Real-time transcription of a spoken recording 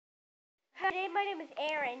Today my name is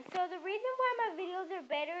Aaron. So the reason why my videos are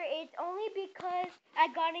better is only because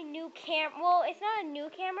I got a new camera. Well, it's not a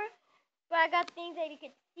new camera, but I got things that you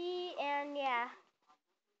can see and yeah.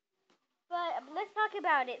 But let's talk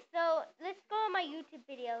about it. So let's go on my YouTube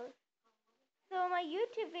videos. So my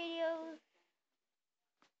YouTube videos.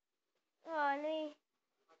 Oh, let me.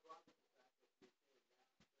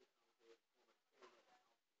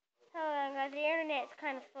 Hold on, guys. The internet's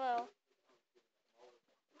kind of slow.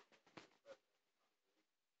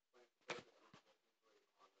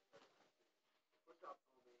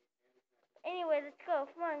 Anyway, let's go.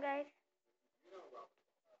 Come on, guys.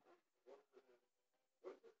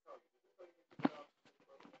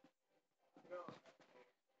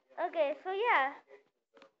 Okay, so yeah.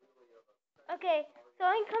 Okay, so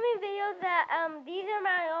incoming videos that these are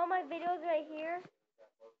all my videos right here.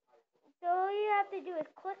 So all you have to do is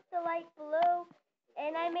click the like below,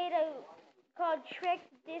 and I made a called Trick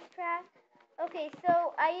Diss Track. Okay,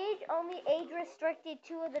 so I age restricted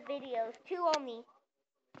two of the videos, two only.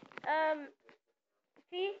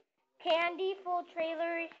 See, Candy full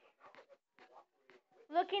trailer.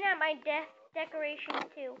 Looking at my desk decorations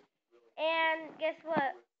too, and guess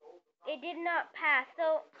what? It did not pass.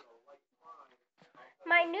 So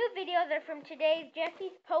my new videos are from today's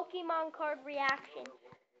Jesse's Pokemon card reaction.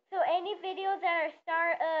 So any videos that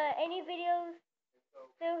are any videos.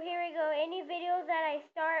 So here we go. Any videos that I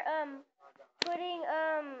start putting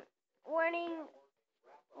warning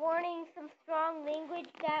some strong language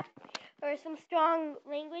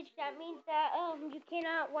that means that you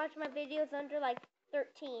cannot watch my videos under like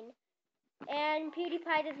 13. And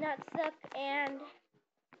PewDiePie does not suck, and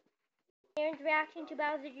Aaron's reaction to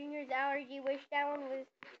Bowser Jr.'s allergy wish, that one was.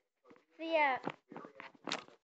 So yeah.